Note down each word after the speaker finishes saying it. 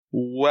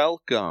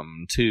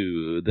Welcome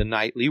to the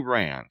Nightly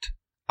Rant.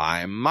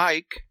 I'm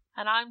Mike.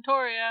 And I'm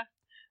Torya.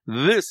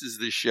 This is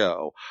the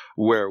show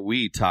where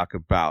we talk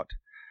about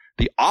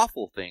the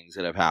awful things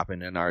that have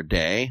happened in our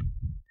day,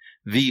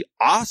 the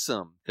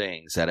awesome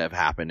things that have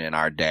happened in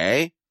our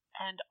day,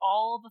 and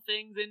all the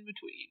things in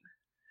between.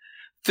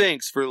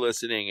 Thanks for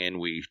listening, and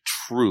we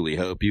truly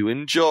hope you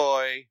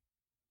enjoy.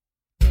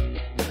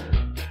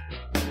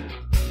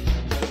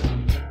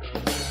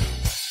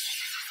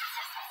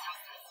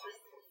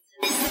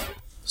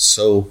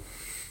 So,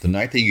 the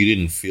night that you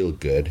didn't feel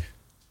good,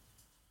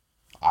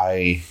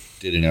 I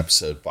did an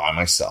episode by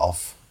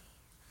myself.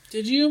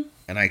 Did you?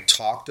 And I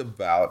talked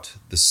about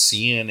the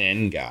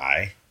CNN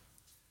guy,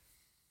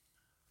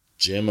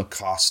 Jim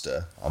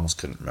Acosta, almost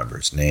couldn't remember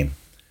his name,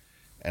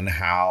 and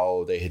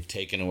how they had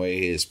taken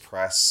away his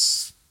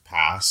press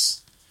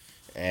pass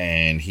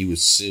and he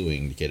was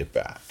suing to get it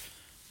back.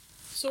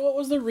 So what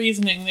was the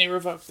reasoning they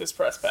revoked this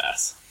press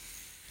pass?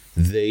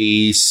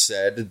 They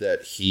said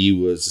that he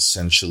was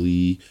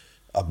essentially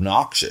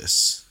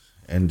obnoxious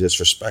and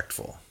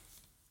disrespectful.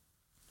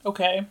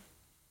 Okay.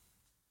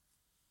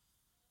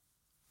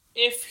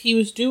 If he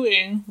was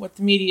doing what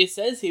the media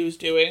says he was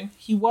doing,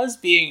 he was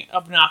being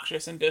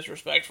obnoxious and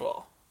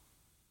disrespectful.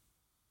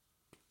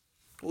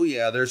 Well,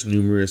 yeah, there's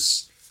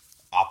numerous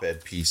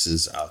op-ed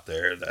pieces out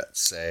there that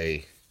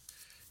say,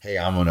 hey,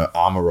 I'm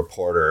a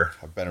reporter.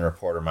 I've been a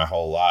reporter my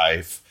whole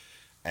life.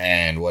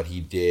 And what he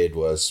did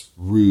was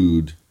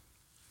rude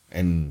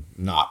and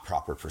not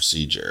proper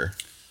procedure.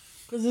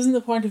 Because isn't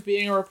the point of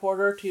being a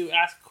reporter to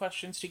ask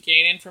questions to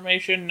gain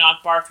information,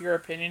 not barf your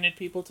opinion at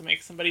people to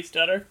make somebody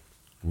stutter?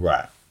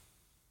 Right.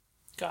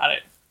 Got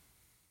it.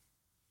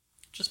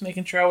 Just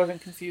making sure I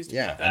wasn't confused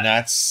about that. Yeah, and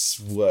that's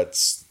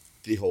what's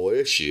the whole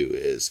issue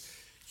is.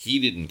 He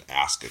didn't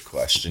ask a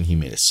question. He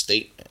made a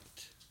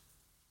statement.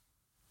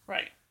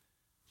 Right.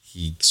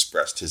 He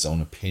expressed his own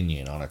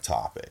opinion on a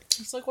topic.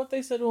 It's like what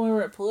they said when we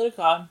were at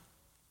Politicon,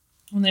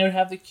 when they would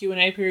have the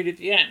Q&A period at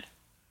the end.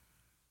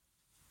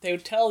 They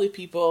would tell the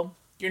people,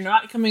 you're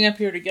not coming up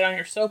here to get on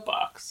your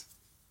soapbox.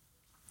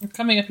 You're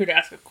coming up here to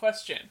ask a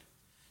question.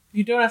 If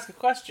you don't ask a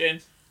question,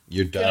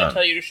 you're done. I'm going to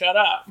tell you to shut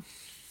up.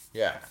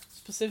 Yeah.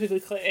 Specifically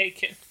Clay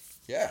Aiken.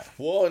 Yeah.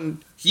 Well,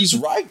 and he's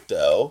right,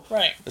 though.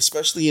 Right.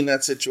 Especially in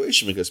that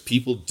situation, because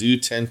people do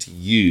tend to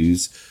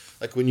use,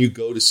 like when you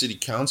go to city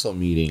council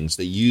meetings,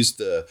 they use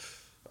the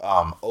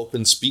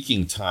open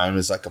speaking time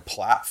as like a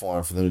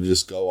platform for them to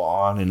just go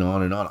on and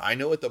on and on. I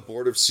know at the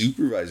Board of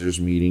Supervisors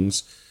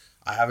meetings,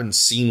 I haven't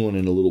seen one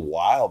in a little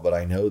while, but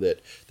I know that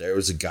there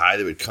was a guy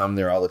that would come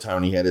there all the time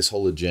and he had his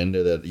whole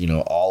agenda that, you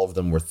know, all of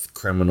them were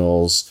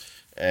criminals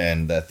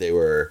and that they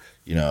were,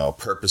 you know,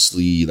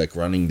 purposely like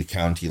running the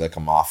county like a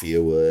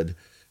mafia would,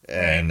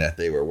 and that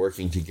they were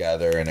working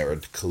together and they were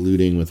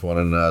colluding with one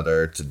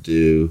another to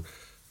do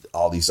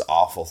all these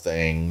awful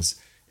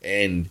things.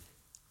 And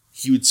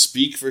he would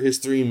speak for his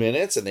 3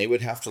 minutes and they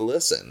would have to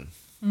listen.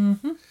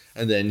 Mm-hmm.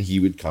 And then he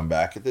would come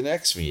back at the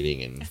next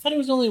meeting. And I thought it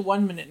was only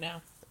 1 minute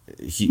now.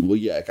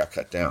 It got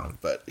cut down.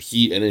 But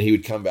then he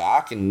would come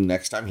back and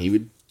next time he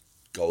would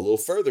go a little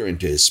further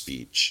into his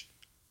speech.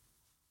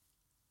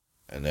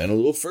 And then a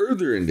little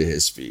further into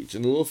his speech.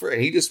 And a little further.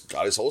 And he just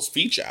got his whole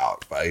speech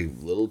out by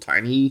little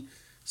tiny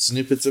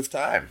snippets of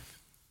time.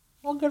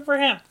 Well, good for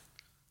him.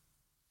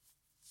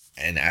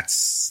 And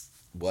that's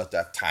what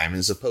that time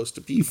is supposed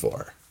to be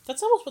for.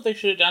 That's almost what they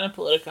should have done at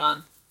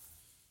Politicon.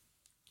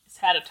 It's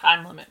had a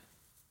time limit.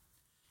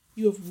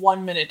 You have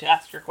 1 minute to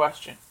ask your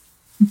question.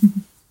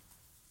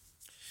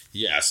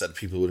 Yeah, so that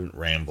people wouldn't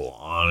ramble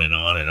on and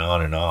on and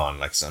on and on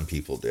like some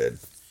people did.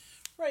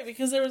 Right,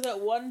 because there was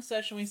that one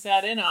session we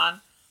sat in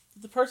on.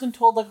 The person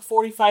told like a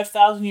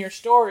 45,000-year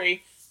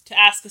story to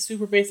ask a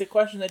super basic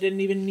question that didn't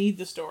even need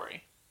the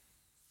story.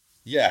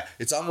 Yeah,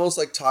 it's almost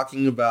like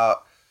talking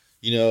about,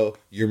 you know,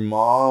 your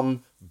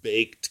mom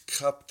baked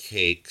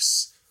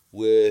cupcakes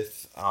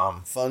with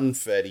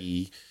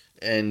funfetti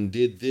and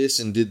did this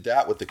and did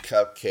that with the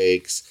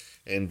cupcakes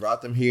and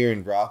brought them here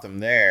and brought them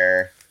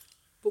there.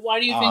 But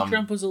why do you think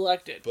Trump was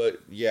elected?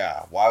 But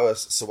yeah, why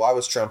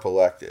was Trump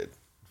elected?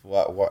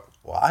 What?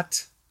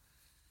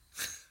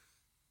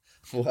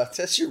 What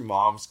does your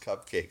mom's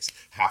cupcakes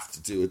have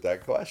to do with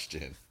that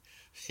question?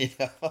 You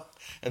know,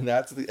 and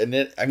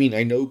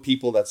I know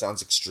people, that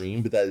sounds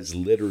extreme, but that is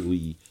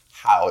literally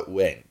how it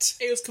went.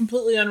 It was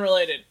completely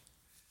unrelated.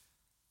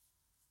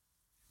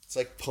 It's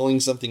like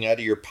pulling something out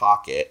of your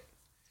pocket,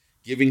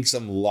 giving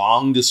some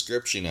long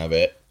description of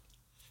it,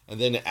 and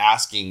then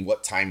asking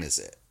what time is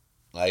it.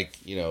 Like,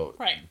 you know,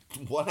 right.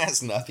 One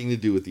has nothing to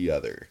do with the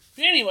other.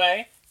 But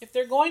anyway, if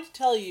they're going to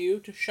tell you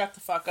to shut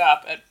the fuck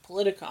up at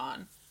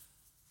Politicon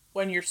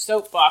when you're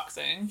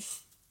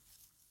soapboxing,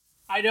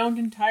 I don't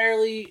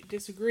entirely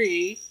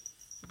disagree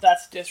that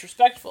that's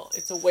disrespectful.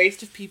 It's a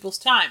waste of people's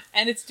time.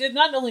 And it's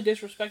not only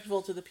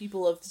disrespectful to the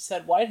people of the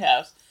said White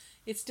House,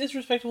 it's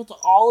disrespectful to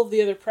all of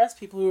the other press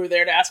people who are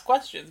there to ask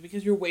questions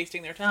because you're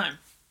wasting their time.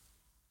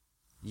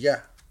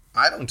 Yeah,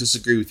 I don't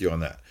disagree with you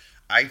on that.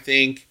 I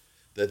think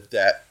that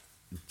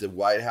the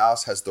White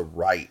House has the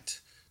right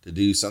to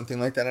do something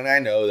like that. And I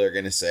know they're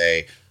going to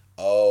say,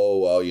 oh,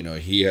 well,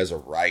 he has a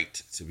right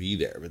to be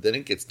there. But then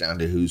it gets down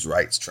to whose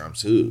rights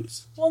trumps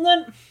whose. Well,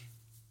 then...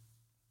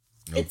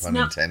 No pun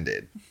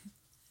intended.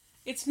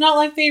 It's not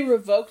like they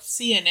revoked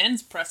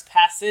CNN's press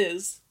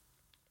passes.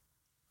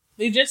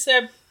 They just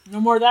said, no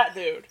more of that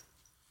dude.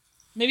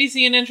 Maybe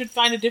CNN should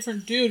find a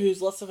different dude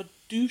who's less of a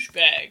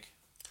douchebag.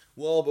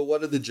 Well, but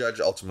what did the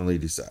judge ultimately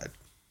decide?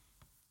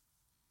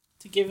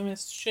 To give him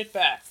his shit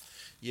back.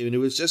 Yeah, and it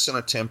was just on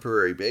a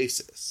temporary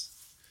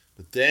basis.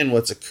 But then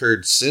what's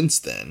occurred since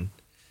then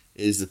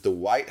is that the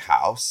White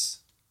House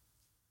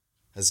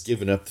has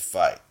given up the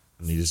fight.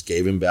 And they just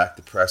gave him back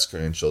the press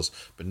credentials.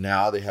 But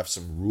now they have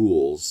some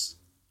rules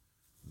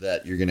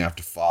that you're going to have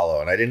to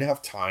follow. And I didn't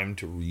have time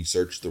to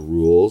research the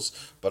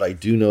rules, but I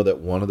do know that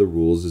one of the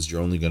rules is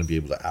you're only going to be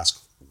able to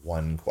ask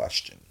one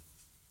question.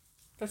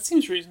 That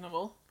seems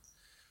reasonable.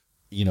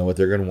 You know what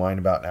they're going to whine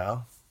about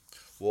now?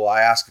 Well,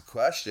 I ask a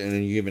question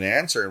and you give an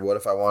answer, and what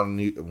if I want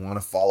to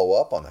follow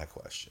up on that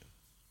question?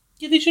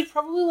 Yeah, they should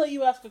probably let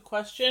you ask a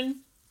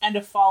question and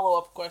a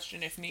follow-up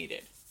question if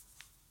needed.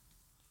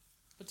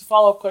 But the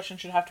follow-up question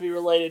should have to be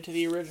related to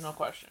the original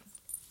question.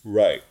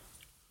 Right.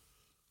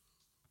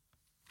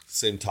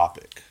 Same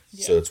topic.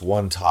 Yeah. So it's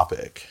one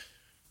topic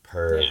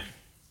per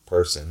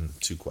person,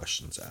 2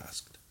 questions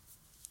asked.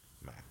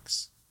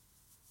 Max.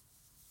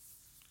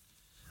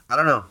 I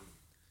don't know.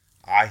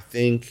 I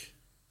think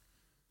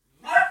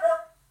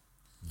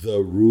the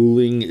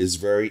ruling is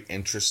very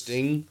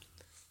interesting.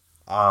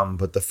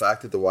 But the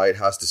fact that the White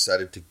House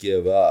decided to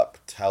give up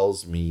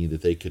tells me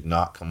that they could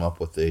not come up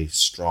with a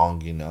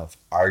strong enough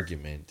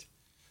argument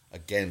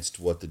against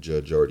what the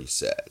judge already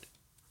said.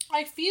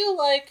 I feel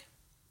like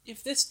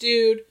if this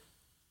dude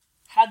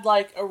had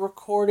like a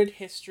recorded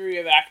history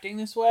of acting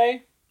this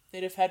way,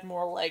 they'd have had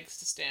more legs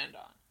to stand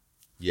on.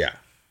 Yeah.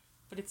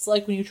 But it's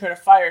like when you try to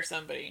fire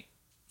somebody,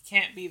 it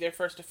can't be their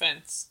first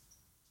offense.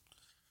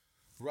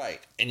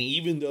 Right. And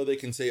even though they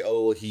can say,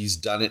 oh, well, he's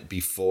done it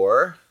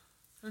before...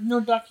 There's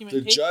no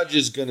documentation. The judge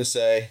is going to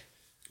say...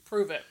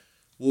 Prove it.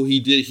 Well, he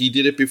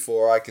did it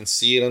before. I can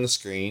see it on the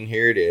screen.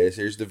 Here it is.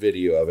 Here's the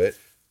video of it.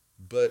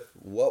 But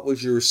what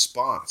was your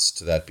response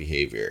to that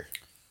behavior?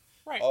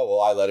 Right. Oh,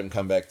 well, I let him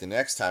come back the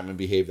next time and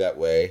behave that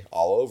way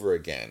all over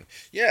again.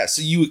 Yeah,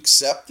 so you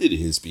accepted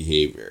his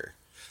behavior.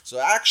 So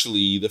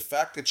actually, the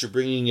fact that you're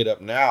bringing it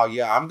up now,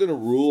 yeah, I'm going to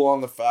rule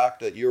on the fact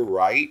that you're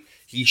right.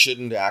 He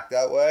shouldn't act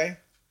that way.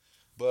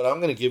 But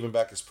I'm going to give him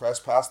back his press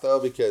pass, though,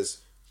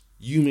 because...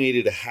 you made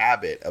it a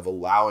habit of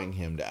allowing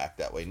him to act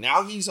that way.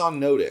 Now he's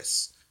on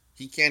notice.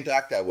 He can't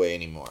act that way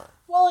anymore.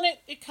 Well, and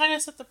it kind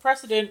of set the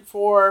precedent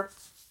for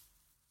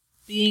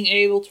being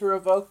able to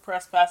revoke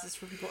press passes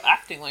for people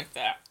acting like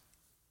that.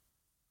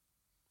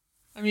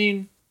 I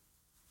mean,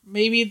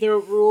 maybe the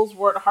rules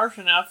weren't harsh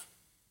enough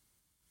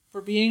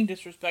for being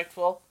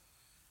disrespectful,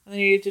 and they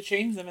needed to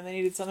change them, and they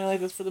needed something like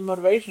this for the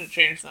motivation to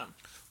change them.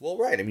 Well,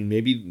 right. I mean,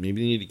 maybe they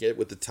need to get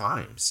with the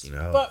times, you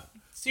know? But,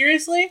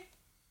 seriously?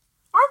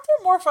 Aren't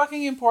there more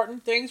fucking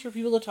important things for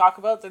people to talk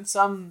about than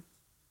some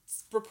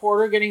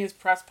reporter getting his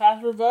press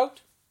pass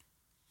revoked?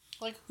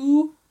 Like,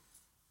 who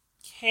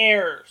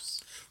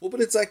cares? Well,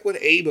 but it's like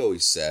what Abe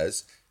always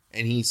says,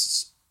 and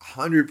he's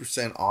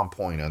 100% on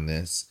point on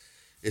this,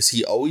 is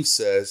he always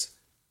says,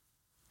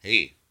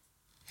 hey,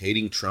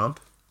 hating Trump,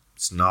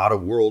 it's not a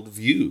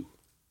worldview.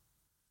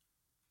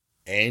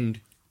 And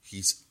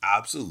he's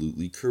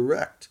absolutely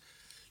correct.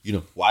 You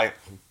know, why?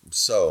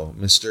 So,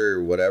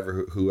 Mr.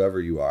 Whatever, whoever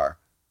you are,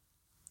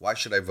 why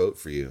should I vote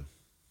for you?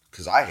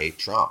 Because I hate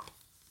Trump.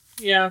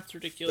 Yeah, it's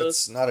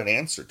ridiculous. That's not an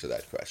answer to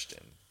that question.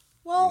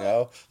 Well, you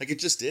know? Like, it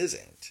just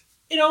isn't.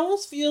 It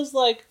almost feels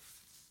like,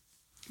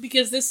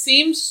 because this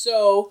seems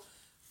so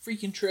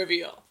freaking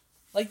trivial.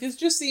 Like, this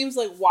just seems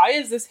like, why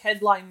is this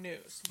headline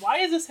news? Why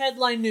is this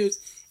headline news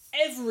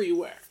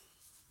everywhere?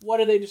 What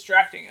are they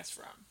distracting us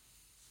from?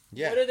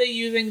 Yeah. What are they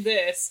using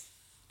this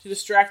to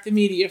distract the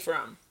media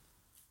from?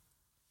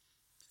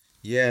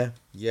 Yeah,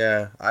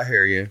 I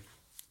hear you.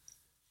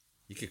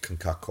 You could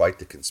concoct quite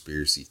the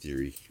conspiracy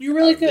theory. You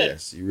really could.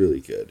 Yes, you really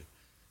could.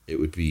 It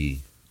would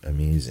be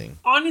amazing.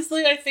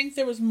 Honestly, I think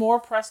there was more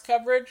press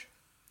coverage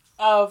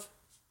of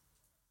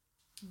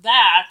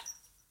that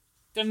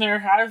than there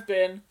has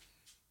been.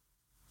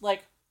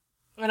 Like,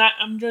 and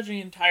I'm judging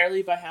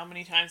entirely by how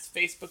many times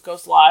Facebook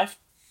goes live.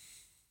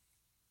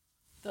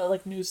 The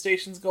like news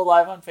stations go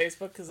live on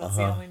Facebook because that's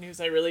the only news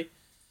I really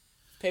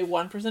pay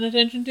 1%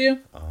 attention to.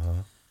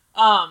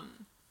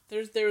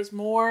 There's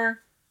more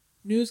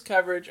news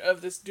coverage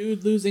of this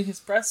dude losing his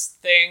press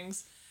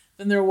things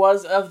than there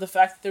was of the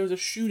fact that there was a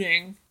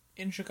shooting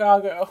in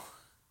Chicago.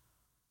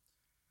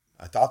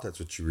 I thought that's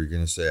what you were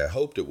going to say. I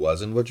hoped it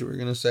wasn't what you were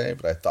going to say,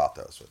 but I thought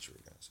that was what you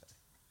were going to say.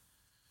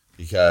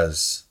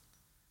 Because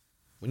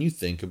when you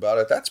think about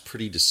it, that's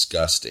pretty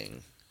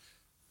disgusting.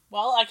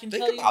 Well, I can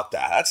tell you... Think about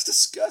that. That's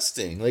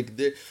disgusting. Like,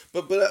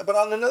 but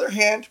on another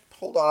hand,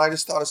 hold on, I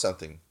just thought of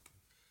something.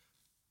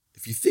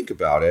 If you think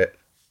about it,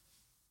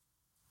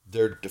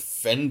 they're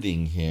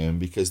defending him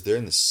because they're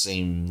in the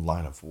same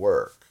line of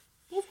work.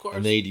 Well, Of course.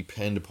 And they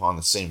depend upon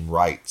the same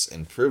rights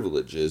and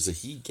privileges that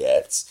he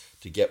gets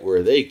to get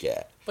where they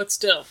get. But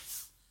still,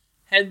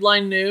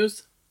 headline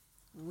news?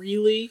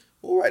 Really?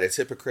 Well, right, it's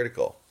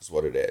hypocritical, is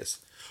what it is.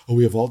 Oh,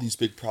 we have all these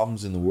big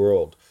problems in the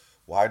world.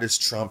 Why does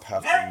Trump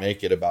have to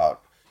make it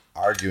about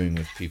arguing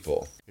with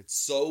people? It's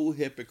so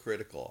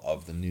hypocritical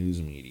of the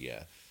news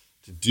media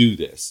to do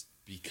this,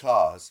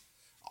 because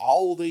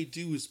all they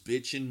do is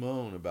bitch and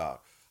moan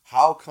about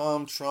how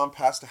come Trump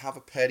has to have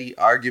a petty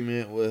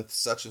argument with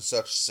such and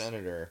such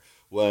senator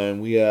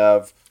when we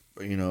have,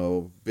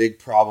 big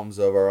problems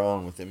of our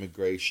own with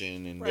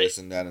immigration and this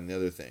and that and the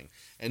other thing.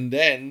 And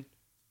then,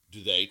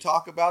 do they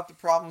talk about the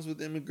problems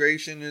with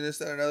immigration and this,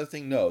 that, and another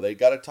thing? No, they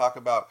got to talk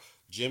about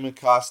Jim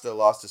Acosta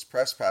lost his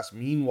press pass.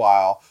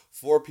 Meanwhile,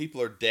 4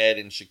 people are dead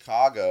in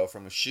Chicago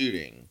from a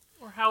shooting.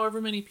 Or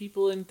however many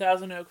people in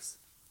Thousand Oaks.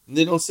 And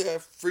they don't say a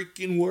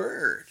freaking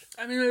word.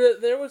 I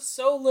mean, there was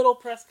so little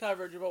press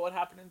coverage about what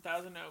happened in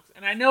Thousand Oaks.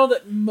 And I know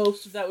that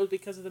most of that was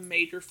because of the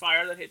major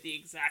fire that hit the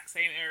exact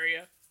same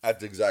area. At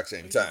the exact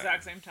same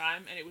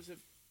time. And it was I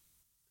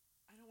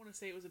don't want to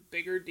say it was a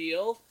bigger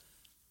deal,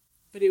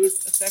 but it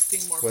was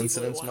affecting more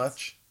Coincidence people at once.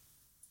 much?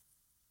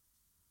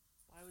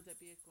 Why would that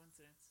be a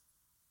coincidence?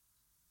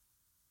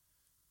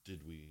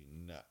 Did we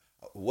not?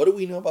 What do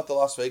we know about the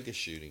Las Vegas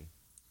shooting?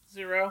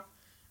 0.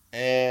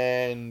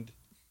 And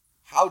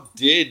how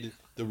did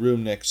the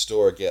room next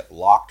door get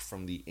locked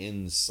from the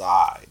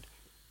inside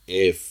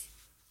if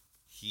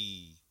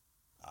he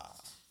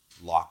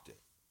locked it?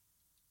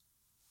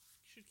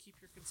 You should keep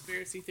your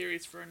conspiracy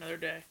theories for another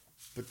day.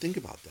 But think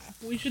about that.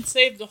 We should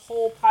save the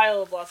whole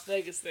pile of Las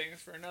Vegas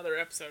things for another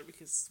episode,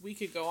 because we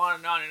could go on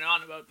and on and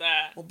on about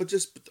that. Well, but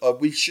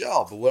we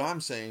shall. But what I'm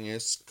saying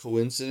is,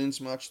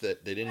 coincidence much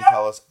that they didn't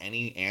tell us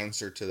any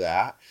answer to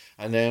that.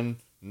 And then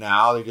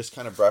now they just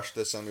kind of brushed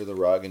this under the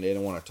rug and they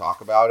didn't want to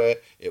talk about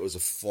it. It was a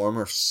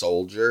former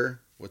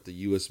soldier with the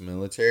U.S.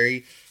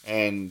 military,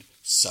 and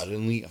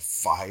suddenly a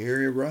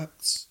fire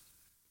erupts.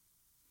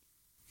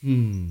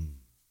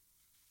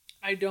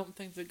 I don't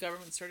think the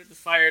government started the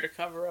fire to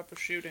cover up a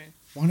shooting.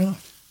 Why not?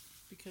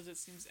 Because it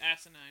seems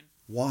asinine.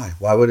 Why?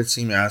 Why would it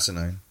seem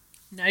asinine?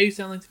 Now you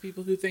sound like the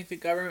people who think the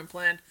government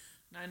planned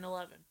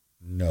 9/11.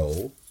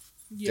 No.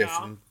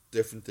 Yeah.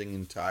 Different thing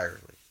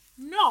entirely.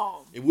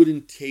 No. It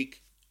wouldn't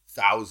take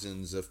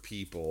thousands of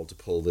people to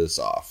pull this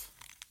off.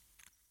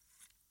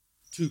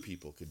 2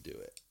 people could do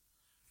it.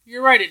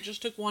 You're right, it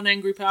just took one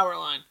angry power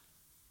line.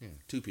 Yeah,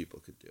 2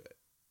 people could do it.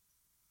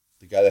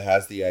 The guy that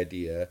has the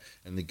idea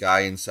and the guy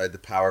inside the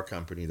power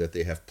company that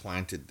they have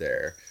planted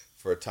there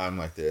for a time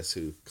like this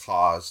who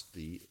caused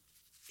the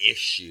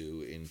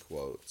issue, in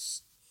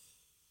quotes.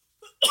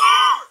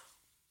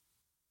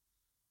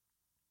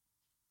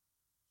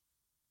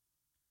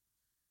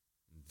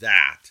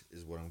 That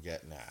is what I'm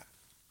getting at.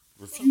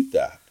 Refute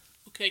that.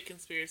 Okay,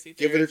 conspiracy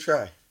theory. Give it a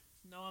try.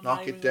 No, I'm Knock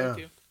not it even down.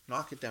 going to.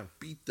 Knock it down.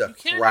 Beat the You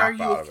can't crap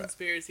argue out with of it.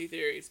 conspiracy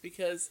theories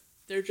because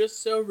they're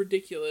just so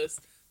ridiculous.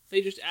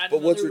 They just add But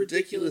another what's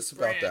ridiculous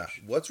about that?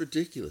 branch. What's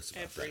ridiculous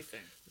about Everything.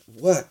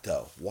 that? What,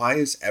 though? Why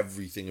is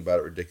everything about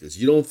it ridiculous?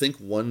 You don't think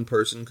one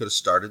person could have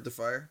started the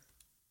fire?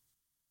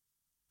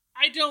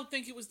 I don't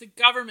think it was the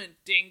government,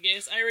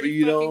 dingus. I But already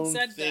you fucking don't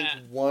said think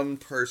that. one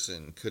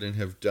person couldn't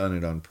have done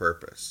it on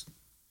purpose?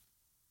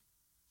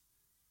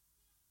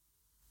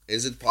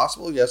 Is it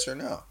possible, yes or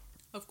no?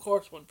 Of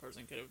course one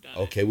person could have done it.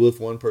 Okay, well, if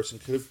one person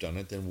could have done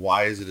it, then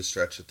why is it a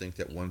stretch to think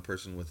that one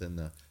person within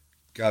the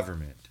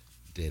government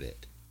did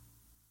it?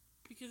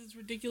 Because it's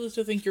ridiculous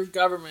to think your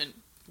government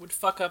would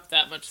fuck up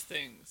that much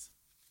things.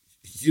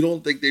 You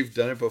don't think they've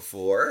done it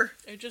before?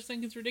 I just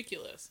think it's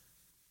ridiculous.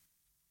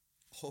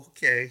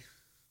 Okay.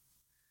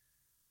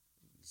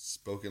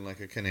 Spoken like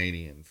a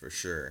Canadian, for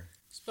sure.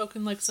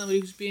 Spoken like somebody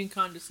who's being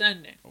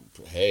condescending.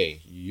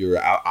 Hey,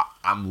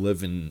 I'm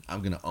going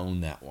to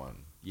own that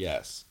one.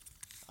 Yes.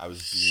 I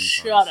was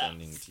being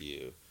condescending to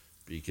you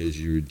because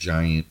you're a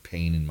giant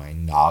pain in my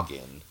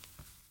noggin.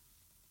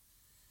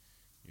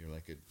 You're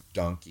like a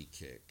donkey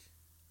kick.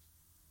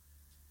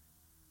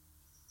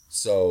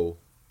 So,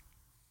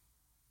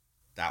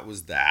 that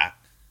was that.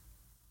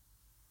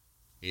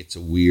 It's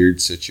a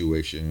weird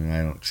situation, and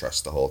I don't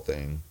trust the whole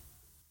thing.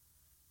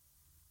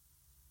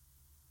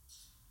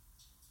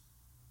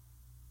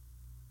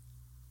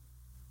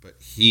 But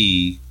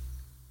he...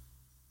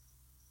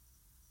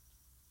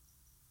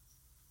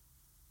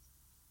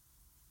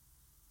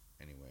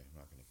 Anyway, I'm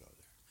not going to go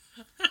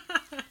there.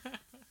 Not going there.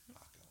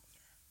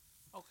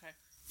 Okay.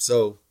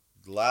 So,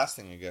 the last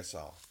thing I guess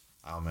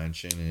I'll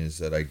mention is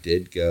that I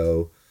did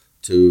go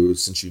to,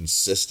 since you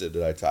insisted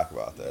that I talk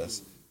about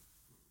this,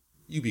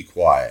 you be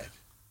quiet,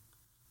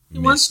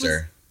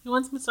 mister. He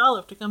wants Miss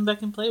Olive to come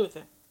back and play with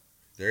it.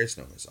 There is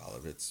no Miss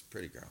Olive. It's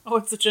Pretty Girl. Oh,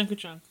 it's the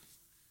Chunk-a-Chunk.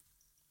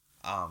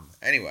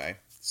 Anyway,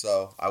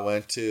 so I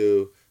went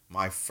to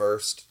my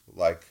first,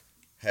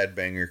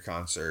 headbanger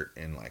concert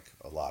in,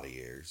 a lot of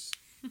years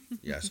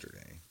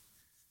yesterday.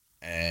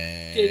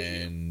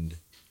 And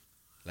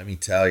let me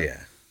tell you,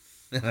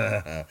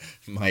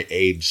 my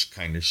age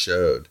kind of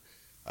showed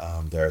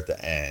there at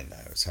the end.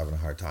 I was having a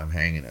hard time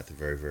hanging at the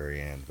very,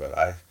 very end, but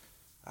I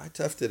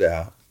toughed it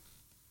out.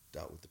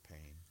 Dealt with the pain.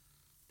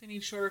 They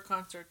need shorter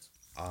concerts.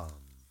 Um,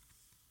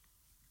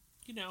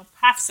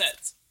 Half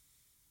sets.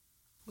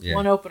 With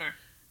one opener.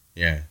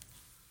 Yeah.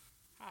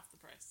 Half the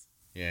price.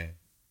 Yeah.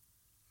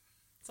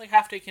 It's like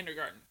half day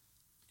kindergarten.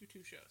 Do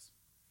 2 shows.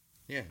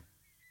 Yeah.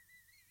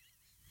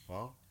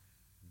 Well,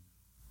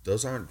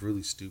 those aren't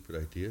really stupid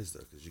ideas,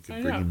 though, because you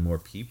could bring in more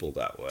people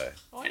that way.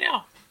 Oh, I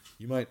know.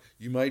 You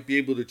might be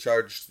able to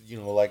charge,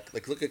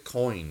 like look at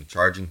Coin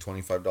charging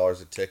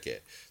 $25 a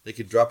ticket. They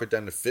could drop it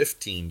down to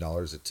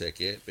 $15 a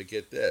ticket, but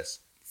get this,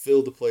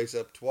 fill the place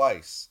up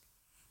twice.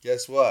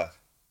 Guess what?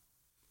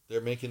 They're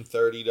making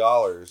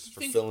 $30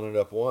 for filling it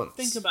up once.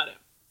 Think about it.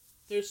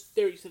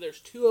 There's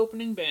 2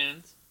 opening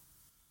bands,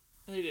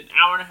 and they did an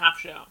hour and a half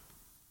show.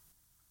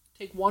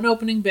 Take one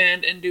opening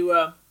band and do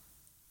a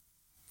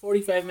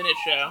 45-minute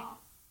show.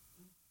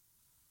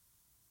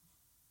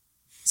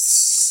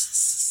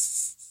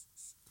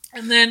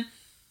 And then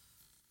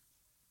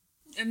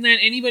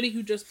anybody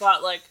who just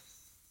bought like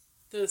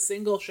the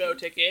single show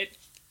ticket,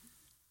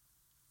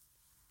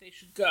 they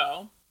should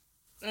go.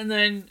 And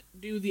then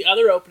do the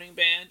other opening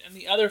band and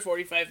the other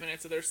 45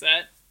 minutes of their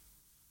set.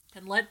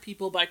 And let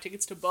people buy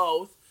tickets to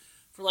both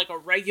for like a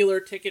regular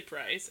ticket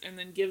price. And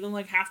then give them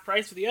like half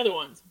price for the other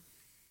ones.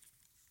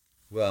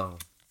 Well,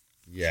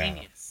 yeah.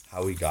 Genius.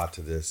 How we got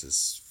to this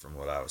is, from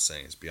what I was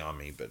saying, is beyond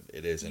me, but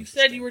it is interesting.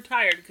 You said you were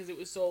tired because it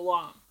was so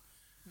long.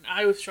 And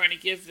I was trying to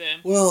give them...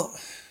 Well,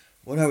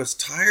 what I was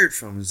tired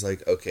from is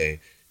like,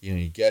 okay,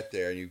 you get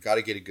there and you've got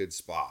to get a good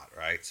spot,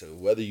 right? So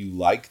whether you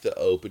like the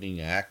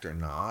opening act or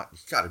not, you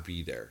got to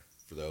be there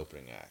for the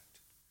opening act.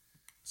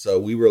 So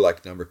we were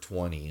like number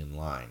 20 in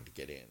line to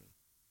get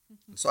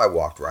in. So I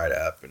walked right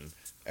up and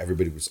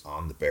everybody was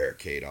on the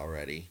barricade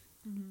already.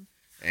 Mm-hmm.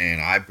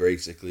 And I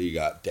basically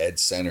got dead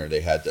center.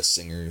 They had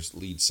the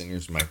lead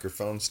singer's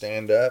microphone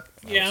stand up.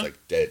 And I was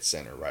like dead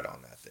center right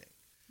on that thing.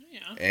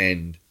 Yeah.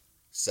 And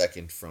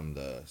second from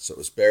so it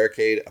was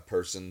barricade, a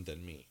person,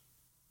 then me.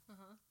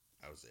 Uh-huh.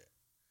 That was it.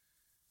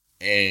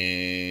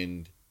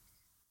 And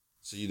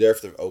so you're there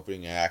for the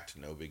opening act,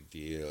 no big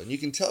deal. And you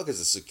can tell because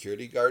the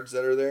security guards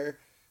that are there,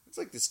 it's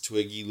like this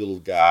twiggy little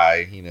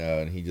guy,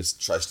 and he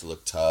just tries to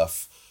look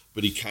tough.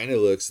 But he kind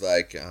of looks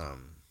like,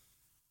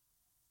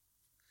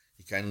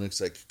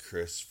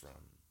 Chris from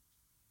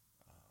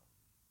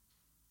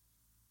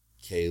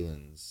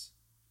Kaylin's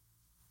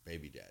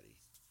baby daddy,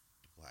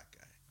 the black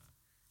guy.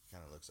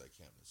 Kind of looks like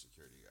him, the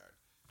security guard.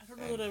 I don't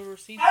know that I've ever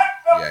seen him.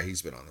 Yeah,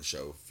 he's been on the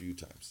show a few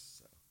times.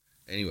 So.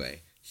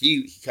 Anyway,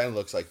 he kind of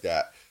looks like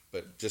that,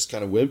 but just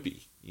kind of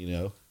wimpy,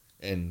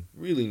 and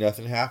really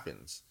nothing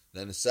happens.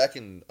 Then the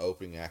second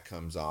opening act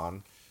comes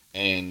on,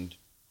 and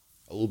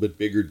a little bit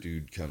bigger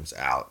dude comes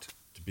out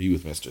to be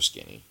with Mr.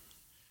 Skinny.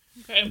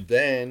 Okay. And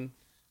then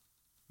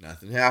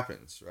nothing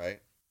happens, right?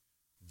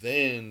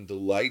 Then the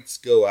lights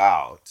go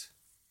out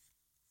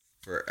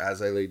for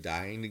As I Lay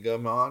Dying to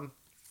come on,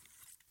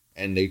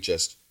 and they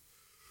just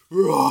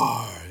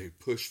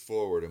push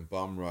forward and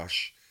bum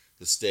rush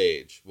the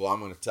stage. Well,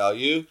 I'm going to tell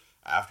you,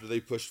 after they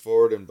pushed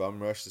forward and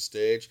bum rushed the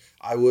stage,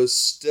 I was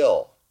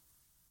still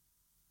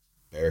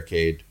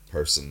barricade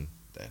person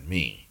than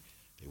me.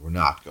 They were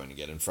not going to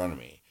get in front of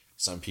me.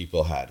 Some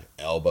people had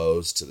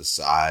elbows to the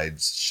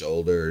sides,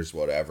 shoulders,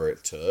 whatever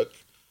it took,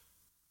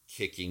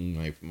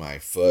 kicking my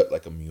foot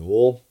like a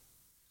mule.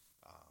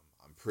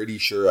 I'm pretty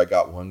sure I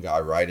got one guy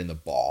right in the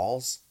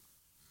balls,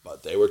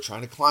 but they were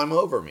trying to climb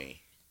over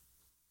me.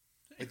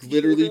 Like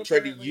literally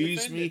tried to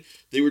use me.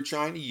 They were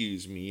trying to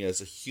use me as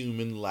a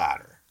human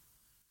ladder.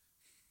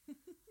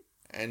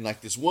 And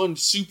like this one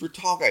super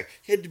tall guy,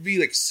 he had to be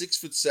like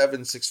 6'7",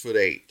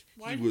 6'8".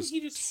 Why he was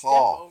didn't he just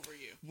tall. Step over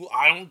you? Well,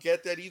 I don't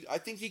get that either. I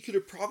think he could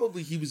have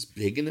he was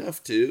big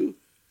enough too.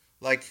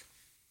 Like,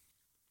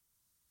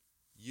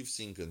 you've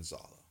seen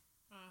Gonzalo.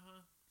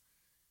 Uh-huh.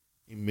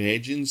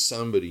 Imagine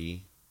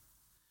somebody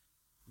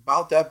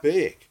about that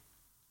big.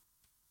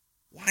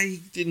 Why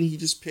didn't he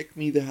just pick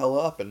me the hell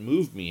up and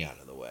move me out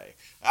of the way?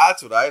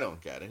 That's what I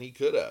don't get, and he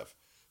could have.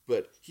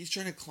 But he's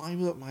trying to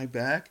climb up my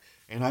back,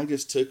 and I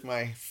just took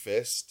my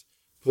fist,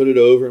 put it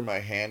over my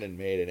hand, and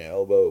made an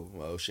elbow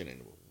motion,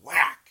 and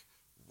whack,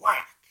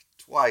 whack,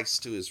 twice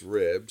to his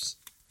ribs.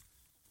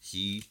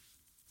 He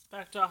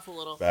backed off a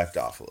little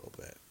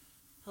bit.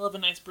 He'll have a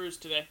nice bruise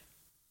today.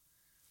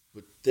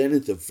 But then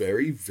at the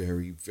very,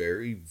 very,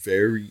 very,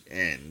 very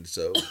end,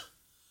 so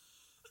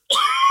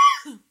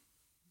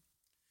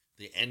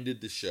they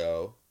ended the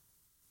show.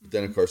 But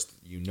then, of course,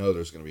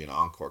 there's going to be an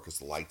encore because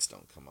the lights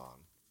don't come on.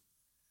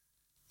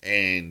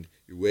 And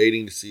you're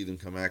waiting to see them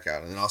come back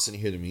out. And then all of a sudden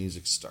you hear the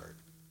music start.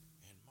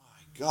 And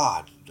my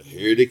God,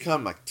 here they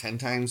come. Like 10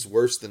 times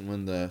worse than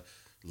when the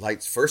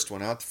lights first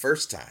went out the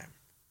first time.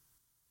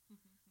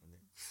 And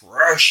they're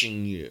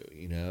crushing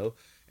you,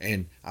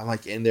 And I'm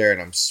like in there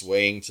and I'm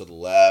swaying to the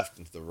left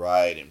and to the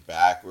right and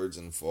backwards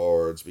and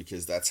forwards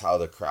because that's how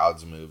the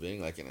crowd's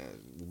moving. Like in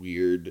a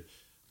weird,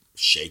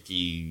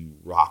 shaky,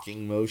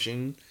 rocking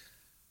motion.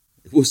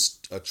 It was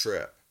a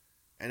trip.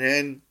 And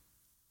then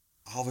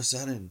all of a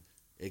sudden,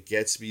 it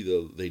gets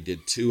me, they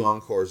did 2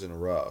 encores in a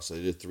row. So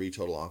they did 3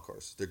 total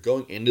encores. They're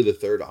going into the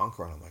 3rd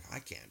encore, and I'm like, I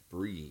can't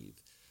breathe.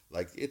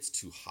 Like, it's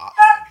too hot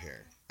around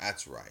here.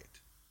 That's right.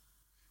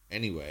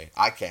 Anyway,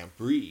 I can't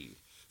breathe.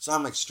 So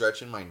I'm like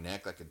stretching my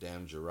neck like a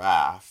damn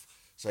giraffe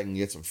so I can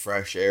get some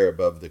fresh air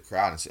above the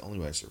crowd. It's the only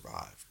way I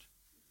survived.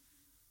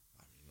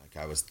 I mean, like,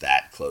 I was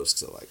that close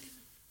to, like,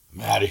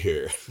 I'm out of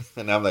here.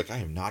 And I'm like, I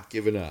am not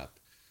giving up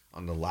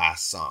on the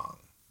last song.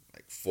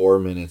 Like 4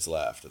 minutes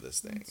left of this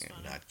thing.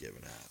 I'm not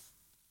giving up.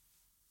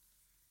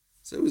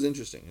 So it was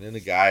interesting. And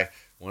then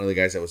one of the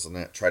guys that was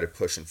tried to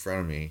push in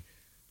front of me,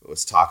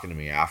 was talking to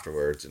me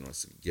afterwards and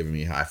was giving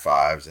me high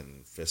fives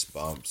and fist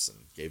bumps and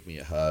gave me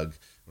a hug.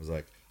 I was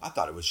like, I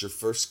thought it was your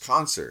first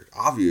concert.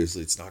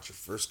 Obviously, it's not your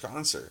first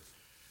concert.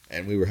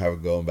 And we were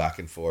going back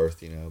and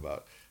forth,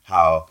 about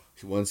how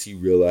once he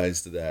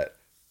realized that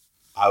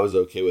I was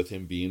okay with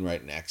him being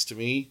right next to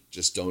me,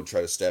 just don't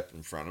try to step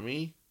in front of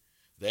me.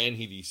 Then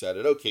he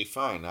decided, okay,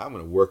 fine, now I'm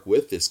going to work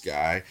with this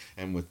guy,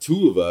 and with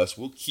 2 of us,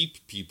 we'll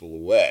keep people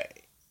away.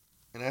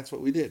 And that's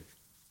what we did.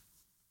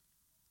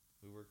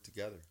 We worked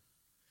together.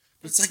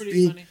 It's like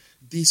funny.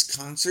 These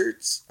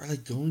concerts are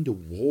like going to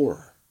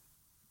war.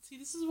 See,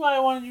 this is why I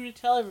wanted you to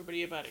tell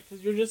everybody about it,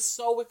 because you're just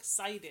so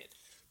excited.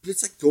 But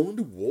it's like going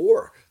to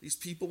war. These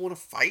people want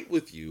to fight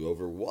with you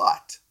over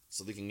what?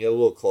 So they can get a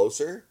little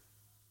closer?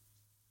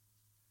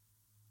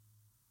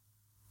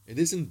 It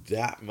isn't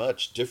that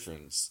much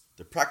difference.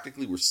 They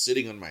practically were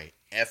sitting on my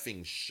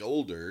effing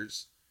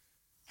shoulders.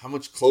 How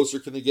much closer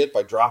can they get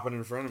by dropping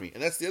in front of me?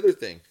 And that's the other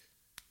thing.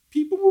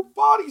 People were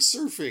body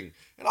surfing.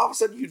 And all of a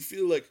sudden you'd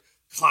feel like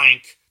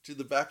clank to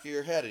the back of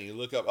your head. And you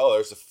look up, oh,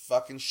 there's a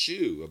fucking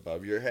shoe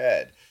above your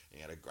head. You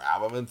gotta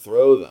grab them and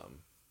throw them.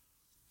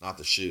 Not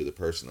the shoe, the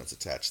person that's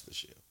attached to the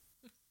shoe.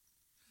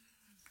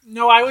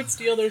 No, I would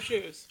steal their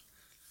shoes.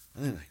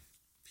 And then like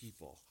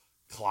people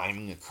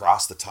climbing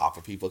across the top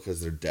of people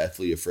because they're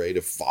deathly afraid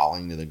of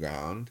falling to the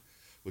ground,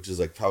 which is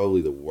like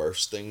probably the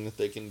worst thing that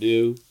they can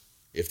do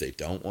if they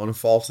don't want to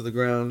fall to the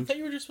ground. I thought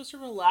you were just supposed to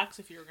relax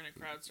if you were going to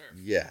crowd surf.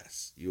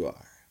 Yes, you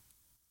are.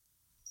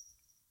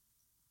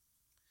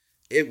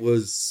 It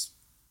was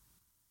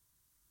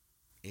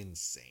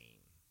insane.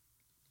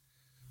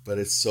 But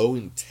it's so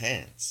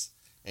intense.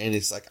 And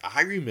it's like,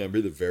 I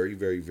remember the very,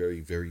 very, very,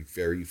 very,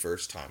 very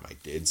first time I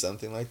did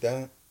something like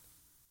that.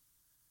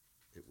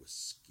 It was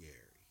scary.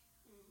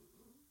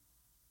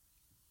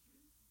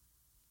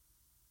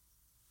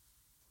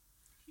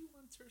 He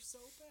wants her so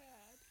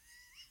bad.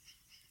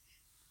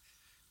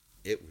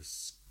 It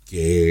was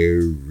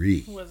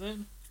scary. Was it?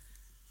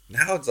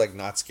 Now it's like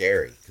not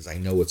scary because I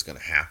know what's going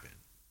to happen.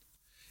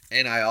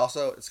 And I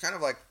also, it's kind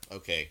of like,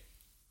 okay,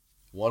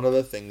 one of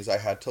the things I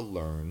had to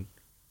learn,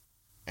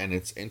 and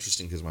it's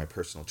interesting because my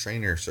personal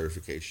trainer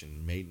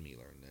certification made me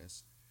learn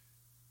this.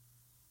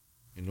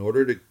 In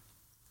order to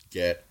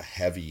get a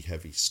heavy,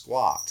 heavy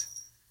squat,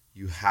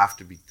 you have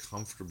to be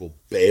comfortable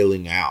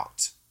bailing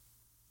out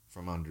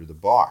from under the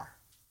bar.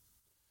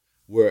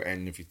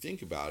 And if you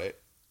think about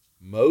it,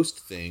 most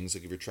things,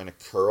 like if you're trying to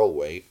curl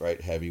weight, right,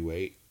 heavy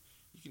weight,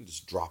 you can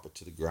just drop it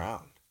to the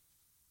ground.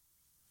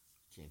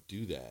 You can't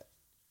do that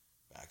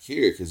back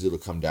here because it'll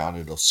come down,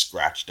 it'll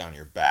scratch down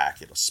your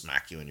back, it'll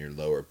smack you in your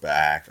lower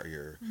back or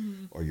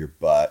your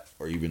butt,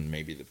 or even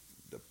maybe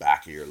the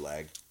back of your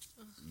leg.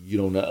 You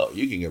don't know.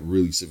 You can get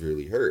really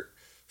severely hurt.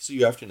 So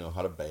you have to know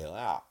how to bail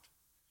out.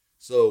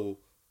 So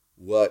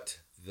what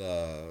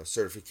the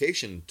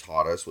certification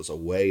taught us was a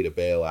way to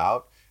bail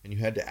out, and you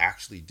had to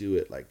actually do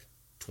it like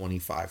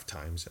 25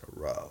 times in a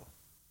row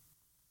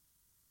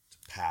to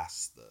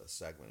pass the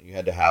segment. You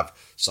had to have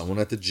someone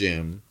at the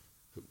gym,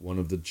 one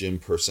of the gym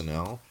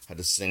personnel, had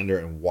to stand there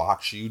and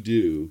watch you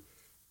do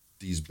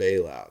these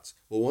bailouts.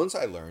 Well, once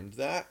I learned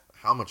that,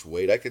 how much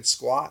weight I could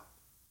squat,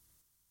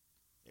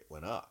 it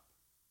went up.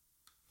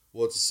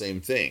 Well, it's the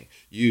same thing.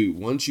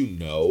 Once you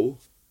know,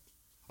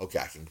 okay,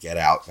 I can get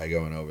out by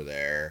going over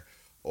there,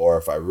 or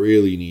if I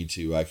really need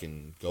to, I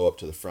can go up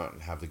to the front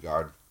and have the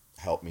guard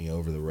help me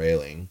over the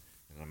railing,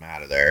 and I'm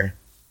out of there.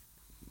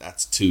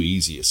 That's 2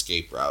 easy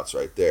escape routes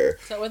right there.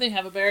 Is that why they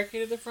have a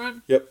barricade at the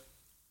front? Yep.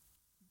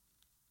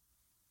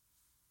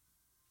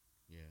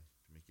 Yeah,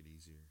 to make it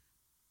easier.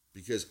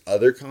 Because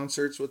other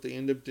concerts, what they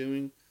end up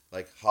doing,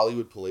 like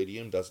Hollywood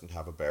Palladium doesn't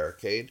have a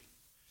barricade.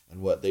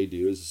 And what they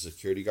do is a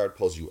security guard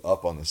pulls you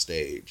up on the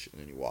stage,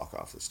 and then you walk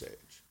off the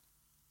stage.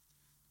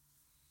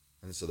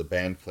 And so the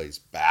band plays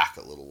back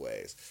a little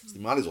ways. So they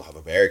might as well have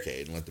a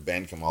barricade and let the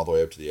band come all the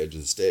way up to the edge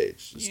of the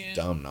stage. It's just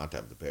dumb not to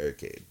have the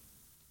barricade.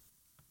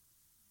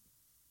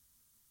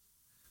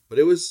 But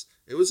it was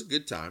a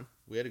good time.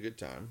 We had a good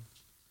time.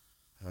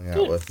 Hung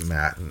out with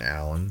Matt and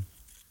Alan.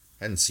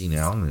 Hadn't seen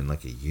Alan in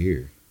like a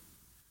year.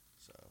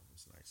 So it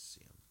was nice to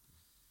see him.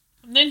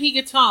 And then he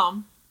gets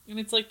home, and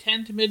it's like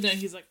 10 to midnight.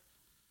 He's like,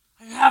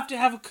 I have to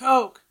have a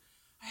Coke.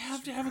 I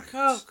have to have a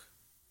Coke.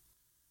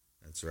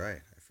 That's right.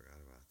 I forgot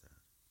about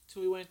that.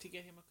 So we went to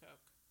get him a Coke.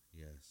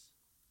 Yes.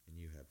 And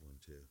you had one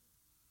too.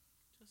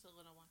 Just a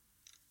little one.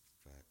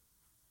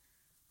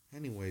 But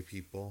anyway,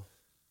 people,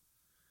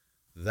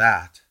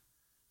 that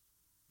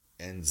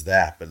ends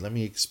that. But let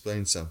me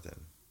explain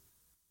something.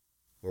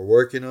 We're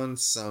working on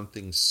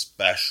something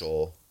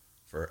special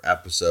for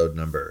episode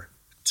number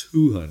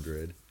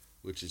 200,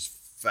 which is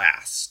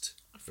fast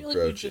I feel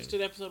approaching. like we just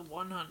did episode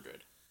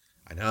 100.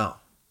 I know.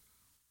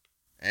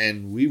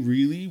 And we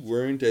really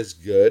weren't as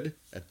good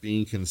at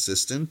being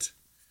consistent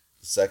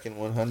the second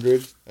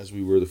 100 as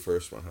we were the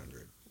first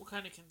 100. What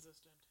kind of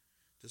consistent?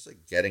 Just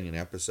like getting an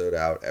episode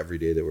out every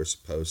day that we're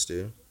supposed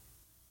to.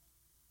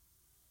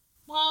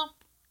 Well,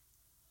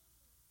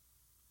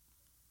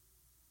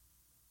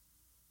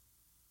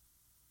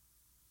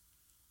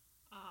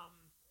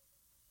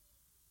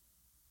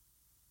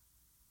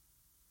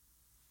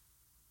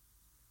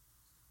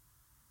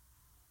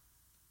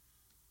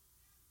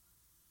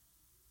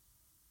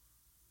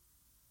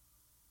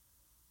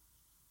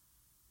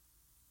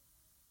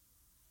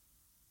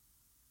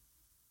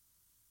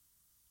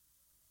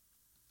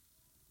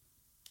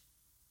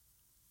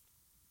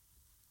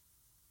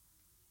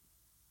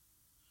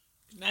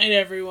 good night,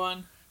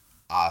 everyone.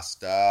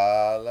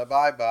 Hasta la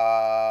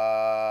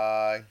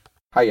bye-bye.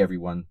 Hi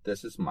everyone,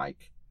 this is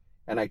Mike,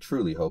 and I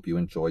truly hope you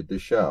enjoyed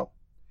this show.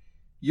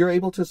 You're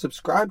able to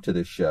subscribe to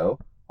this show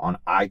on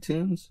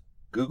iTunes,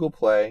 Google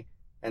Play,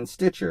 and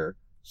Stitcher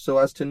so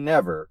as to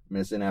never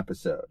miss an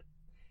episode.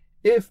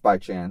 If by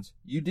chance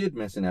you did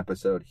miss an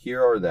episode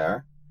here or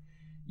there,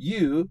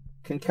 you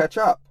can catch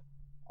up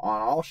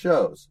on all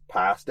shows,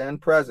 past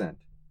and present,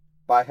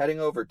 by heading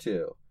over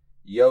to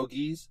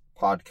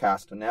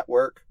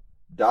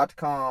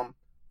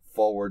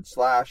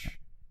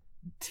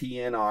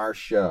yogispodcastnetwork.com/TNR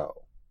show.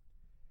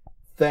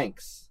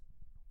 Thanks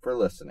for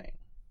listening.